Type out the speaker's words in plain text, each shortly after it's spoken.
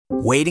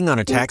Waiting on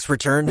a tax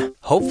return?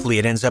 Hopefully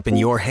it ends up in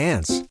your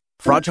hands.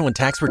 Fraudulent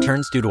tax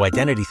returns due to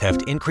identity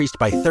theft increased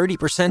by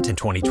 30% in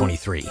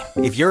 2023.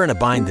 If you're in a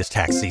bind this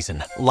tax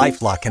season,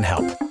 LifeLock can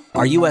help.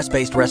 Our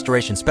U.S.-based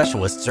restoration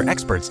specialists are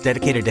experts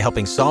dedicated to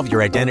helping solve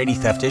your identity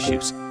theft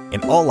issues.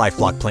 And all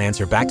LifeLock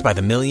plans are backed by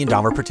the $1 Million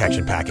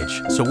Protection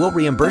Package. So we'll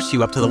reimburse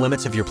you up to the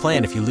limits of your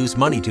plan if you lose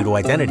money due to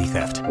identity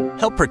theft.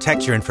 Help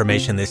protect your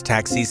information this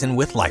tax season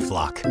with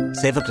LifeLock.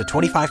 Save up to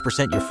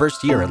 25% your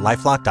first year at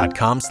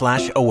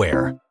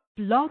LifeLock.com/aware.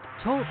 Blog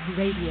Talk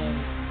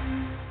Radio.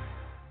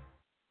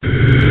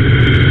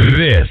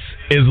 This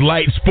is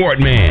LightSport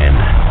Man.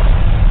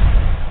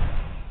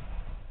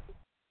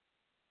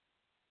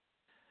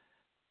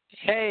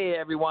 Hey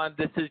everyone,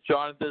 this is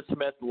Johnathan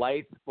Smith,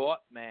 LightSport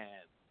Man.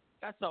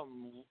 Got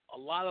a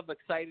lot of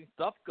exciting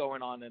stuff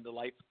going on in the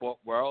light sport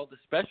world,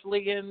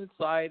 especially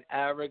inside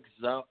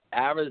Arizona.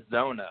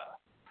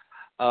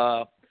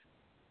 Let's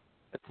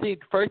see.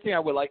 The first thing I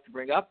would like to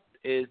bring up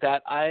is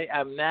that I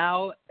am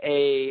now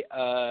a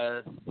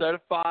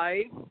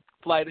certified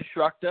flight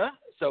instructor.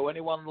 So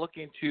anyone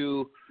looking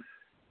to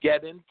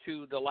get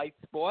into the light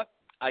sport,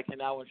 I can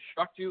now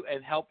instruct you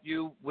and help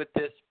you with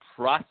this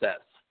process.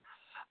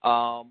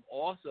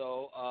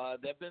 Also,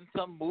 there have been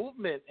some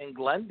movement in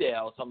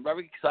Glendale, some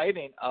very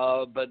exciting,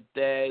 but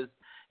there's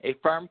a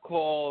firm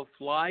called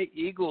Fly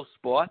Eagle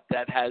Sport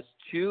that has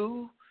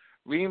 2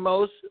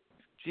 Remos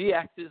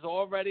GXs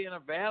already and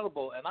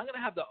available, and I'm going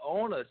to have the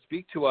owner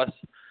speak to us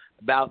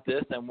about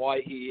this and why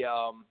he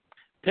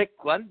picked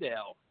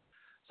Glendale.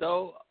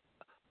 So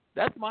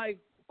that's my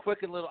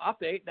quick and little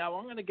update. Now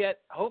I'm going to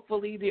get,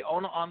 hopefully, the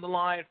owner on the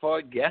line for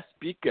a guest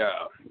speaker.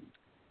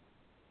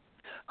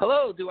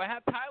 Hello, do I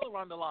have Tyler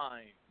on the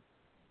line?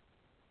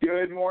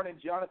 Good morning,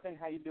 Jonathan.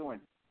 How you doing?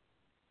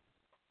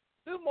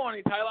 Good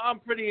morning, Tyler. I'm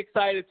pretty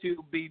excited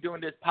to be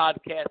doing this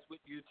podcast with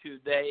you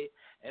today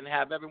and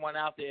have everyone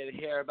out there to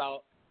hear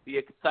about the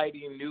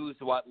exciting news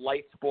of what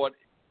light sport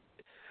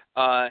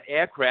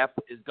aircraft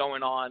is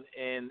going on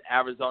in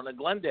Arizona,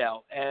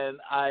 Glendale. And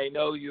I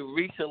know you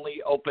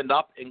recently opened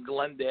up in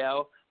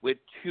Glendale with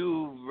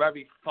 2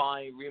 very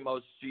fine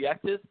Remos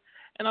GXs.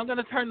 And I'm going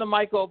to turn the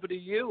mic over to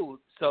you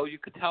so you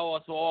could tell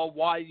us all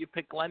why you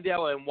picked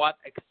Glendale and what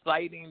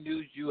exciting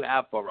news you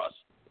have for us.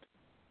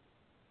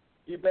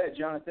 You bet,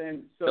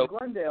 Jonathan. So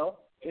Glendale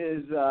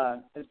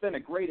has been a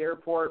great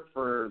airport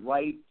for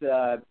light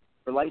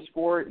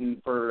sport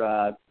and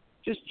for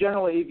just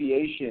general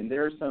aviation.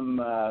 There are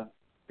some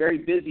very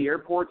busy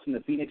airports in the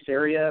Phoenix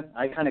area.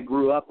 I kind of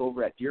grew up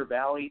over at Deer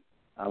Valley,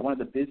 one of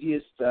the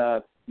busiest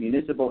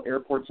municipal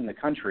airports in the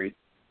country.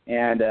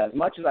 And as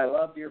much as I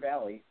love Deer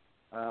Valley,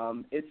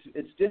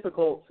 it's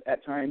difficult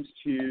at times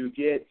to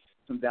get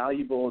some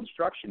valuable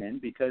instruction in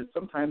because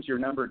sometimes you're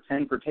number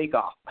 10 for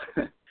takeoff.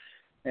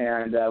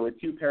 And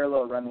with 2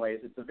 parallel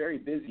runways, it's a very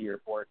busy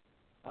airport.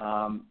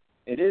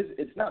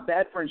 It's not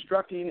bad for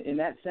instructing in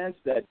that sense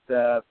that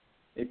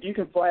if you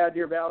can fly out of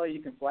Deer Valley, you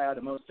can fly out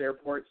of most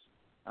airports.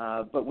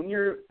 But when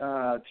you're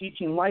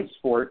teaching light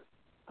sport,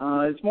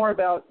 it's more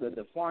about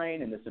the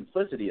flying and the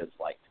simplicity of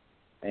flight.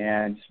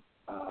 And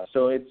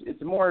so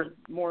it's a more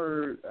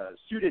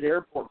suited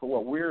airport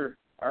for what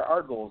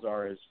our goals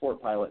are as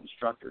sport pilot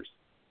instructors.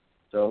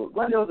 So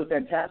Glendale is a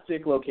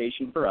fantastic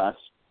location for us.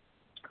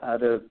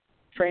 The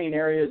training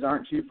areas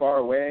aren't too far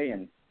away,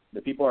 and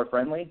the people are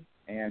friendly,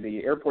 and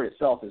the airport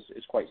itself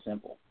is quite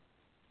simple.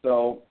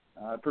 So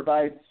it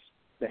provides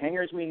the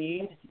hangars we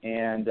need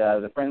and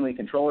the friendly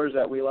controllers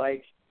that we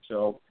like.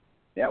 So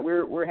yeah,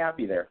 we're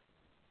happy there.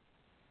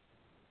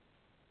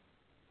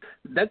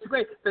 That's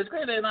great. That's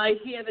great. And I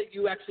hear that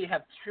you actually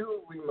have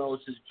 2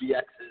 Remos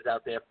GXs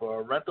out there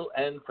for rental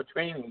and for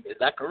training. Is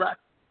that correct?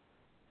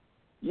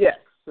 Yes.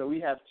 So we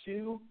have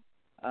 2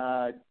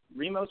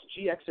 Remos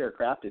GX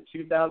aircraft, a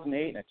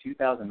 2008 and a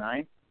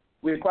 2009.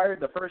 We acquired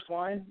the first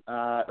one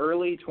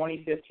early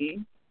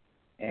 2015,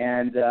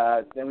 and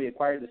then we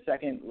acquired the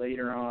second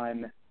later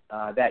on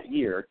that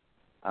year.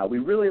 We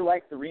really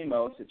like the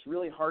Remos. It's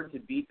really hard to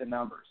beat the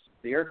numbers.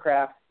 The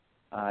aircraft,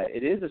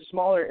 it is a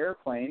smaller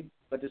airplane,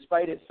 but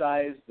despite its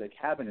size, the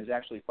cabin is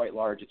actually quite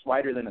large. It's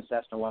wider than a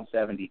Cessna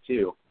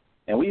 172.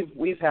 And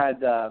we've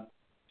had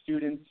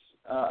students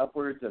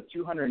upwards of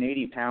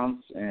 280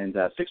 pounds and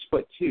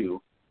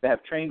 6'2" that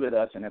have trained with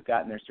us and have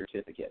gotten their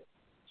certificate.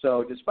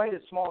 So despite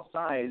its small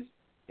size,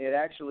 it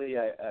actually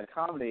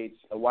accommodates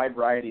a wide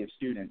variety of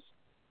students.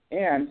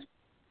 And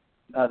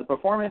the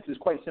performance is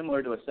quite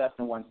similar to a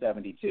Cessna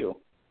 172,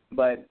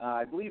 but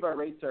I believe our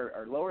rates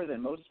are lower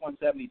than most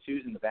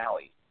 172s in the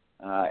Valley.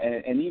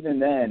 And even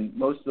then,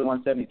 most of the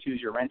 172s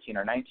you're renting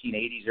are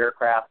 1980s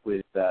aircraft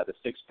with the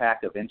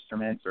 6-pack of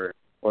instruments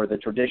or the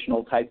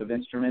traditional type of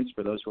instruments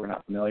for those who are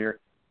not familiar.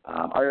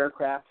 Our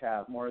aircraft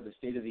have more of the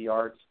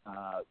state-of-the-art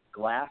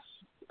glass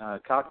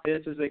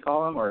cockpits, as they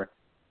call them, or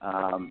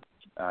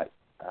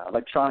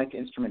electronic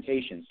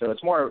instrumentation. So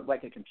it's more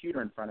like a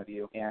computer in front of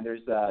you, and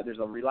there's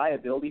a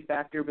reliability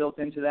factor built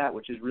into that,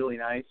 which is really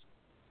nice.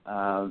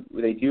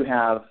 They do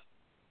have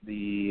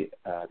the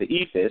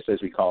EFIS,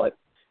 as we call it.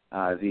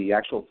 The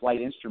actual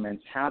flight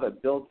instruments have a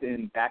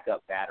built-in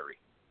backup battery.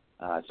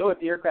 So if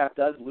the aircraft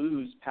does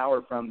lose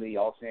power from the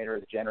alternator or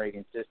the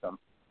generating system,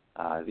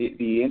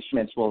 the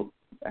instruments will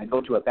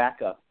go to a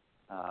backup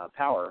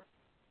power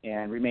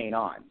and remain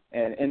on,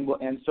 and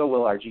so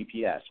will our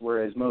GPS.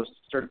 Whereas most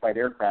certified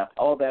aircraft,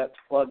 all that's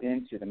plugged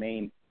into the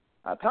main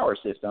power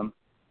system,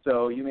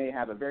 so you may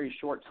have a very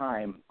short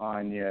time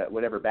on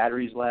whatever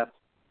battery's left,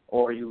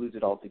 or you lose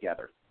it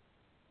altogether.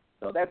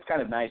 So that's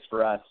kind of nice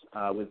for us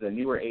with the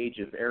newer age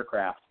of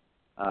aircraft.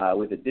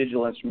 With the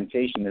digital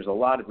instrumentation, there's a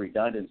lot of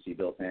redundancy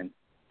built in,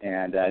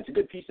 and it's a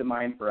good peace of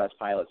mind for us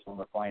pilots when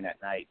we're flying at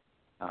night,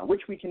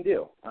 which we can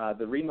do.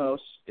 The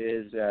Remos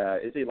is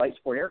a light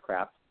sport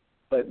aircraft,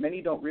 but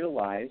many don't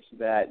realize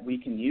that we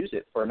can use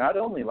it for not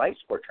only light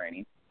sport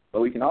training,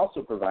 but we can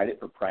also provide it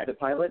for private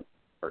pilot,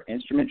 for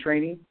instrument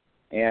training,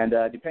 and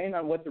depending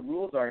on what the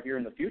rules are here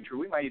in the future,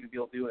 we might even be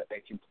able to do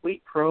a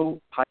complete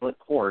pro pilot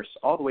course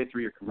all the way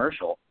through your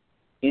commercial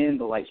in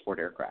the light sport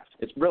aircraft.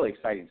 It's really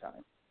exciting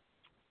time.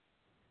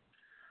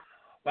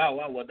 Wow,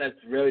 well, that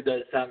really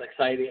does sound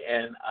exciting,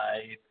 and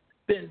I've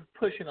been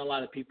pushing a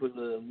lot of people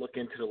to look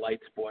into the light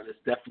sport. It's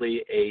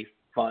definitely a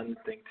fun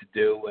thing to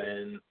do,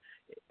 and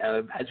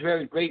it's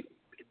very great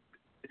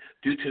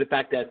due to the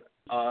fact that,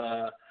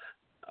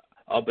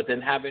 but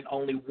then having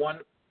only one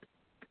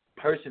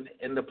person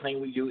in the plane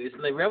with you is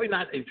really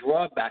not a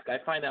drawback. I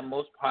find that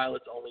most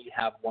pilots only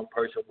have one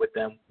person with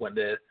them when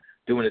they're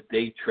doing a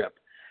day trip.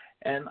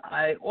 And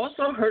I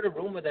also heard a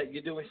rumor that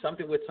you're doing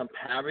something with some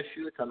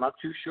parachutes. I'm not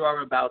too sure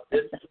about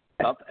this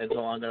stuff, and so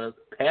I'm going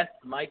to pass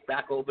the mic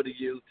back over to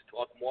you to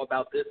talk more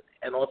about this,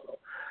 and also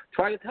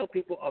try to tell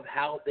people of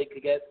how they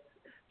could get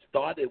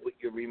started with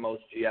your Remos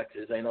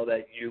GXs. I know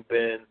that you've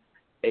been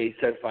a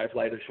certified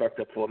flight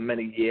instructor for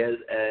many years,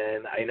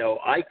 and I know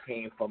I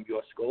came from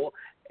your school,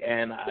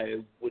 and I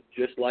would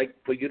just like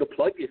for you to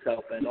plug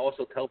yourself and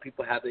also tell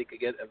people how they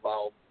could get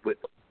involved with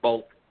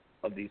both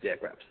of these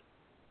aircrafts.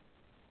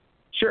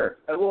 Sure.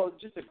 Well,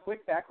 just a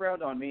quick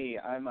background on me.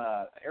 I'm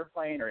an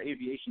airplane or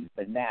aviation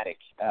fanatic.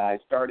 I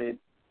started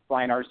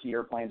flying RC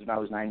airplanes when I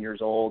was 9 years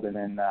old, and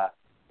then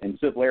in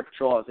Civil Air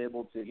Patrol I was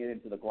able to get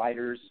into the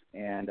gliders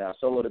and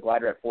soloed a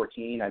glider at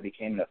 14. I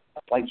became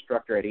a flight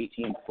instructor at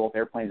 18 for both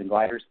airplanes and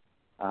gliders,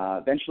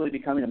 eventually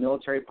becoming a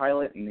military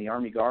pilot in the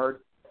Army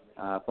Guard,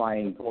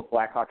 flying both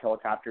Black Hawk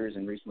helicopters,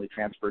 and recently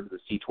transferred to the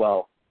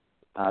C-12.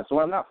 So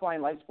when I'm not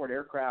flying light sport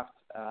aircraft,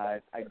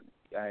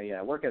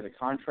 I work as a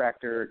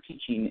contractor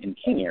teaching in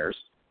King Airs,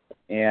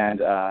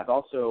 and I've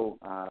also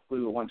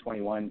flew a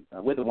 121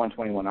 with a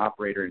 121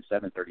 operator in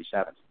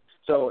 737s.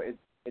 So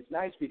it's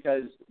nice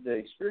because the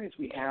experience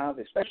we have,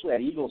 especially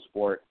at Eagle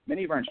Sport,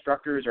 many of our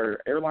instructors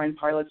are airline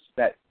pilots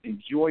that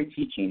enjoy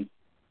teaching,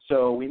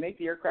 so we make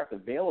the aircraft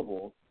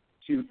available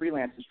to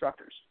freelance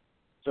instructors.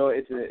 So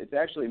it's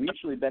actually a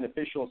mutually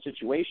beneficial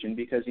situation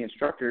because the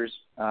instructors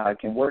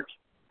can work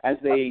as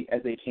they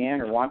can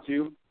or want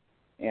to.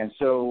 And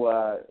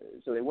so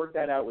they work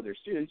that out with their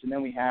students, and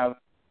then we have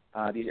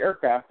these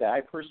aircraft that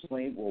I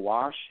personally will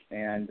wash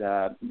and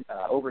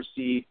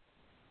oversee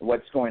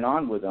what's going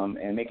on with them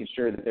and making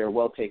sure that they're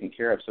well taken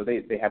care of. So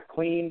they have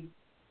clean,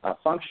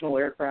 functional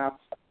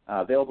aircraft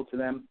available to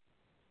them.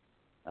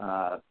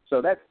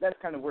 So that's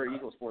kind of where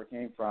Eagle Sport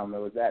came from. It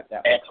was that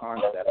whole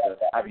concept of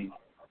having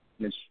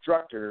an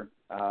instructor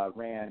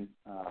ran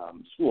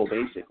school,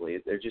 basically.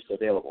 They're just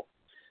available.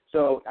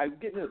 So I'll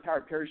get into the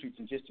powered parachutes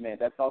in just a minute.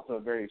 That's also a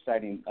very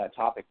exciting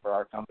topic for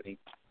our company.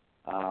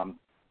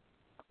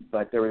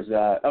 But there was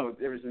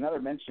another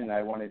thing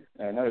I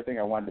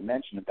wanted to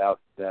mention about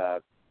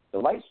the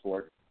light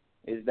sport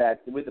is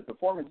that with the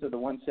performance of the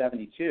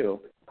 172,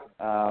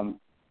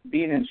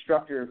 being an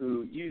instructor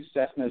who used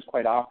Cessnas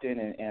quite often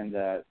and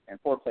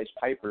four-place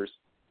Pipers,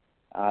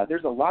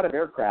 there's a lot of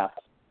aircraft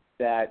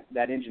that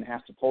engine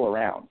has to pull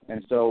around,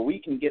 and so we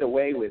can get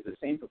away with the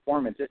same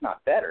performance, if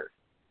not better,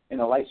 in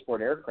a light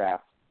sport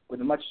aircraft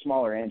with a much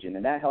smaller engine,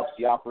 and that helps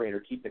the operator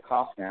keep the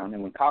costs down.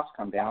 And when costs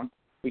come down,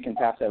 we can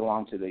pass that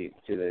along to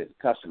the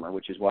customer,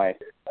 which is why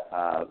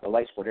the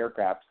light sport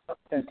aircraft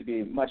tends to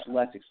be much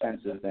less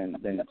expensive than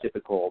the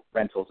typical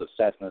rentals of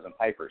Cessnas and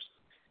Pipers.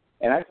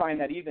 And I find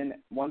that even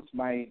once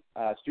my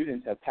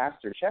students have passed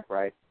their check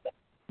ride,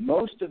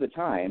 most of the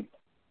time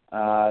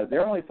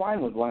they're only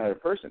flying with one other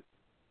person.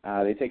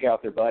 They take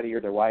out their buddy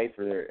or their wife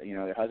or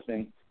their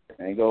husband,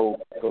 and they go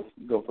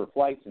for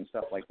flights and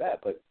stuff like that.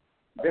 But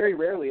very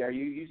rarely are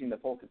you using the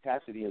full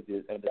capacity of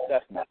the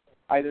Cessna.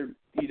 Either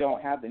you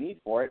don't have the need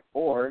for it,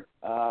 or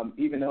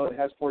even though it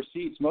has 4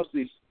 seats, most of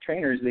these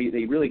trainers,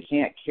 they really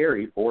can't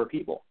carry 4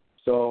 people.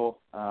 So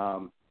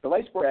the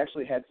light sport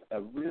actually has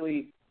a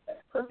really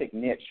perfect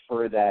niche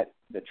for the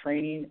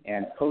training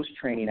and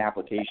post-training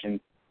application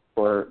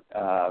for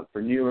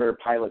newer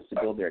pilots to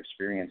build their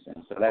experience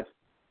in. So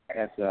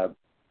that's a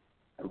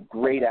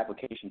great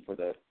application for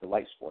the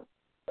light sport.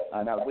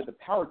 Now, with the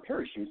powered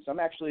parachutes, I'm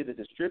actually the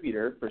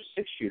distributor for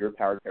 6-shooter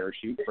powered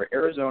parachute for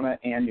Arizona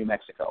and New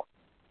Mexico.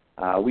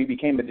 We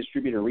became a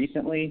distributor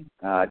recently,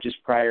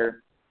 just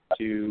prior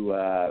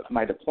to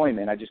my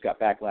deployment. I just got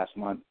back last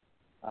month.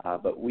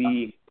 But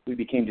we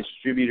became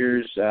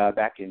distributors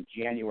back in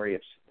January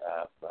of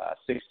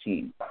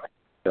 16.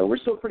 So we're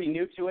still pretty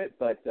new to it,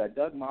 but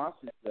Doug Moss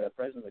is the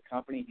president of the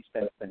company. He's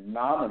been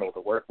phenomenal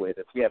to work with.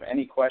 If we have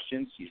any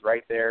questions, he's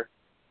right there.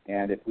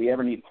 And if we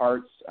ever need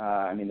parts,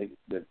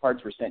 the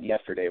parts were sent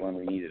yesterday when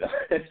we needed them.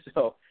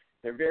 So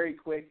they're very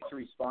quick to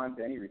respond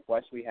to any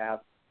requests we have.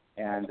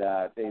 And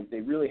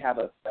they really have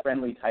a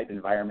friendly type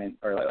environment,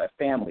 or a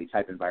family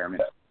type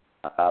environment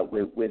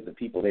with the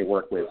people they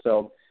work with.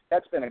 So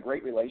that's been a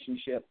great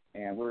relationship,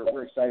 and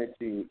we're excited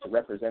to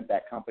represent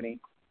that company.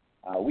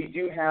 We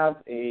do have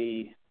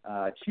a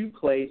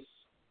two-place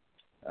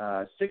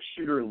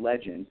six-shooter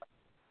Legend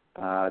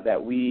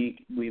that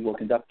we will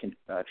conduct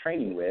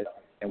training with,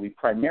 and we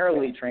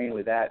primarily train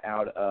with that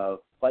out of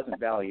Pleasant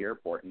Valley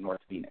Airport in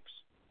North Phoenix.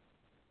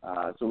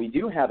 So we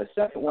do have a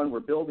second one we're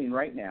building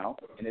right now,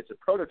 and it's a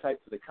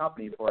prototype for the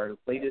company for our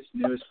latest,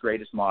 newest,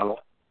 greatest model,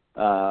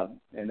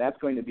 and that's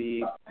going to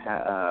be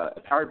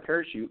a powered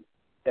parachute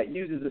that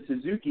uses a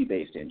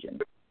Suzuki-based engine.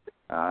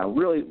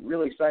 Really,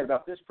 really excited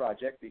about this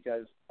project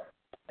because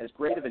as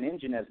great of an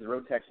engine as the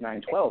Rotex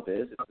 912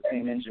 is, it's the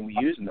same engine we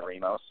use in the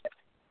Remos.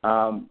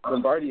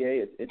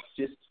 Bombardier, it's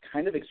just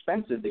kind of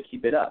expensive to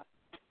keep it up.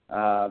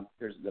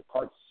 There's the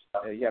parts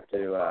you have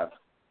to.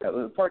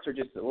 The parts are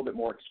just a little bit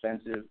more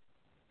expensive,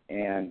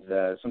 and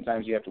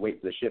sometimes you have to wait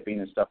for the shipping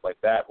and stuff like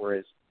that.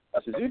 Whereas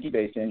a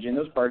Suzuki-based engine,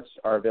 those parts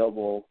are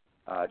available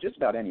just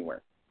about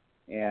anywhere,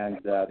 and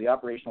the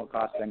operational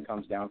cost then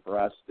comes down for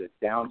us. The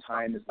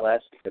downtime is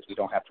less because we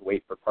don't have to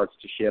wait for parts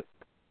to ship.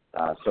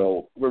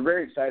 So we're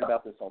very excited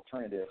about this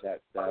alternative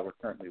that we're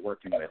currently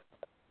working with.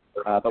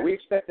 But we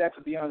expect that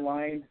to be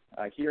online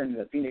here in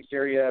the Phoenix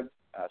area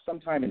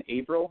sometime in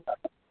April.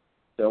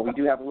 So we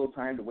do have a little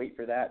time to wait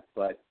for that,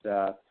 but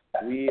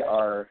we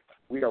are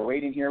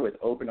waiting here with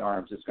open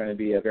arms. It's going to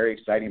be a very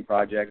exciting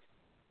project,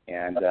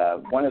 and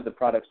one of the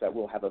products that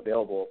we'll have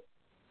available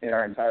in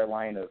our entire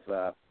line of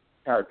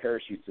powered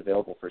parachutes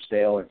available for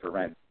sale and for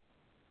rent.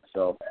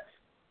 So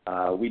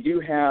we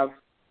do have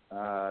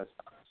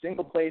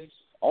single-place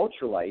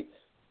ultralight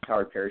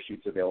powered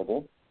parachutes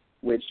available,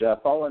 which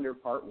fall under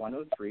Part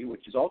 103,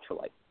 which is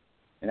ultralight.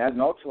 And as an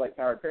ultralight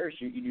powered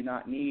parachute, you do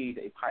not need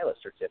a pilot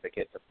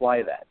certificate to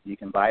fly that. You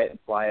can buy it and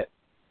fly it.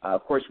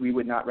 Of course, we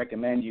would not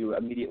recommend you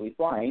immediately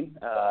flying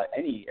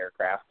any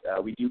aircraft.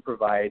 We do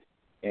provide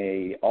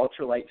a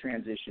ultralight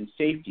transition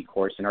safety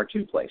course in our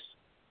two-place.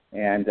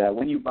 And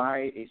when you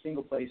buy a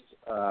single-place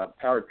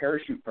powered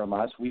parachute from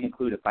us, we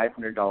include a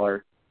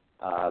 $500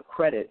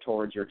 credit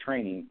towards your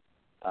training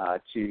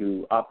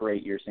to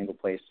operate your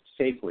single-place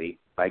safely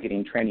by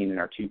getting training in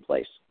our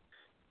two-place.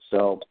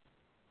 So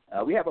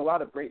we have a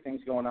lot of great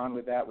things going on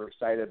with that. We're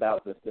excited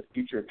about the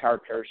future of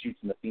powered parachutes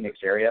in the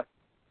Phoenix area.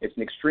 It's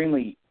an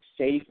extremely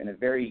safe and a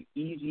very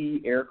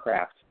easy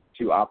aircraft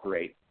to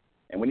operate.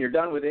 And when you're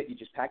done with it, you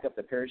just pack up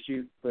the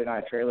parachute, put it on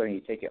a trailer, and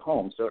you take it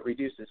home. So it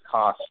reduces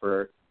costs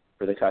for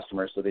the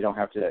customer, so they don't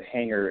have to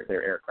hangar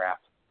their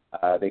aircraft.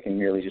 They can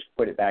merely just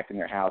put it back in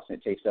their house, and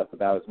it takes up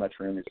about as much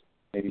room as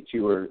maybe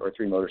 2 or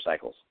 3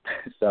 motorcycles.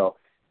 So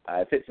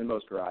it fits in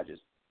most garages.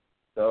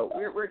 So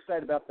we're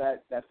excited about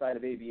that side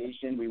of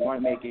aviation. We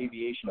want to make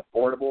aviation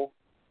affordable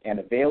and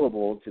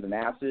available to the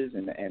masses,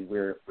 and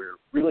we're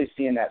really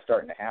seeing that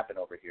starting to happen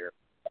over here.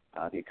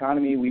 The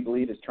economy, we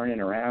believe, is turning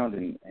around,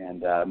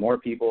 and more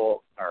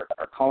people are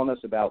calling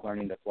us about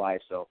learning to fly.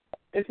 So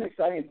it's an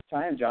exciting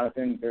time,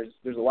 Jonathan.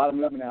 There's a lot of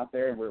movement out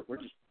there, and we're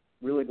just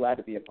really glad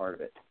to be a part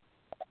of it.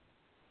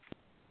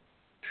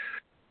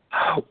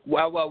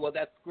 Well,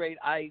 that's great.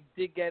 I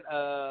did get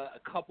a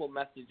couple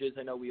messages.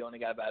 I know we only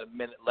got about a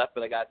minute left,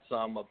 but I got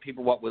some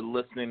people what were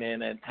listening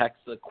in and text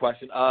a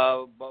question.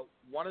 But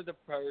one of the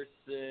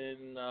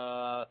person,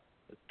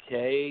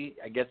 okay,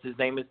 I guess his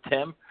name is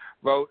Tim,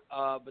 wrote,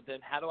 but then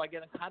how do I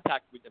get in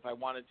contact with if I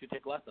wanted to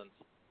take lessons?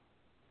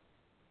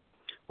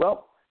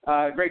 Well,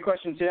 great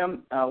question,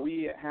 Tim.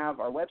 We have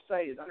our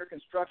website is under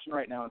construction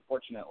right now,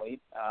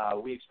 unfortunately.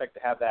 We expect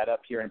to have that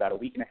up here in about a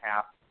week and a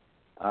half.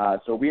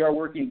 So we are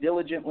working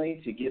diligently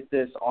to get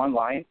this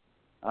online.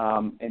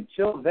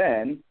 Until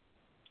then,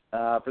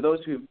 for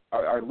those who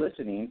are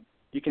listening,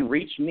 you can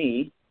reach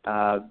me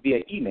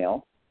via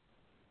email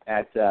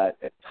at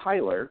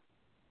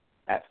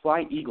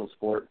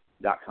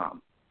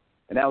tyler@flyeaglesport.com.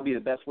 And that will be the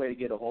best way to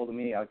get a hold of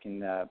me. I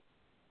can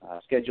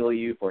schedule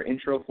you for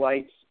intro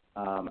flights.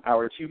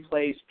 Our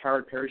two-place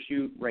powered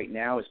parachute right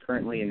now is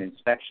currently in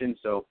inspection,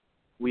 so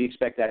we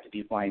expect that to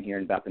be flying here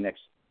in about the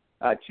next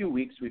 2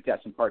 weeks. We've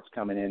got some parts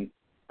coming in.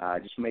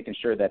 Just making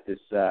sure that this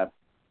the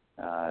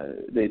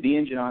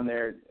engine on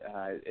there,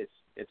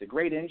 it's a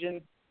great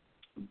engine,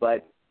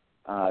 but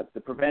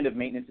the preventive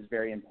maintenance is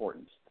very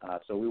important.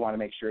 So we want to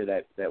make sure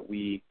that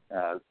we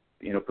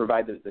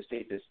provide the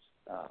safest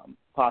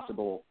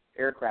possible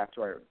aircraft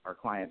to our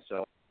clients.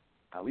 So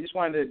we just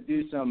wanted to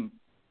do some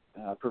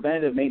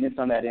preventative maintenance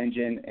on that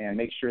engine and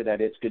make sure that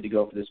it's good to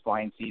go for this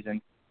flying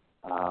season.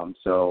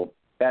 So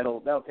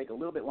that'll take a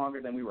little bit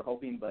longer than we were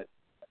hoping, but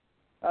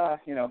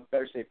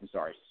better safe than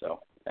sorry. So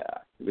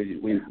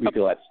we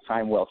feel that's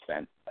time well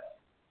spent.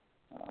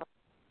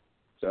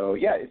 So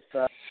yeah, it's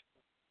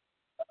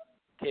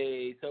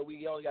Okay, so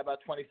we only got about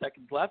 20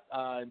 seconds left.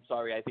 I'm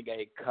sorry, I think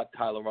I cut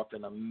Tyler off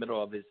in the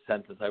middle of his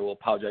sentence. I will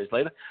apologize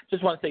later.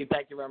 Just want to say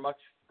thank you very much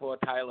for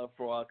Tyler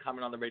for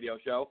coming on the radio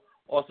show.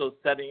 Also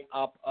setting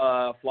up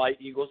Fly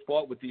Eagle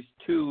Sport with these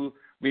 2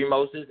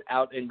 Remoses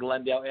out in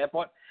Glendale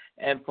Airport.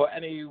 And for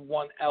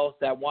anyone else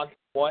that wants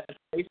more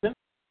information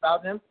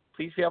about him,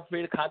 please feel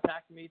free to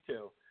contact me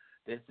too.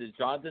 This is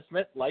Johnathan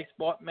Smith,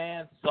 LightSport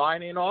Man,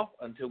 signing off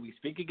until we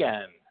speak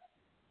again.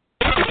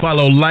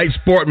 Follow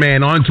LightSport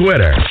Man on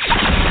Twitter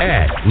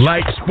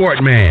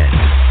 @LightSport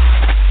Man.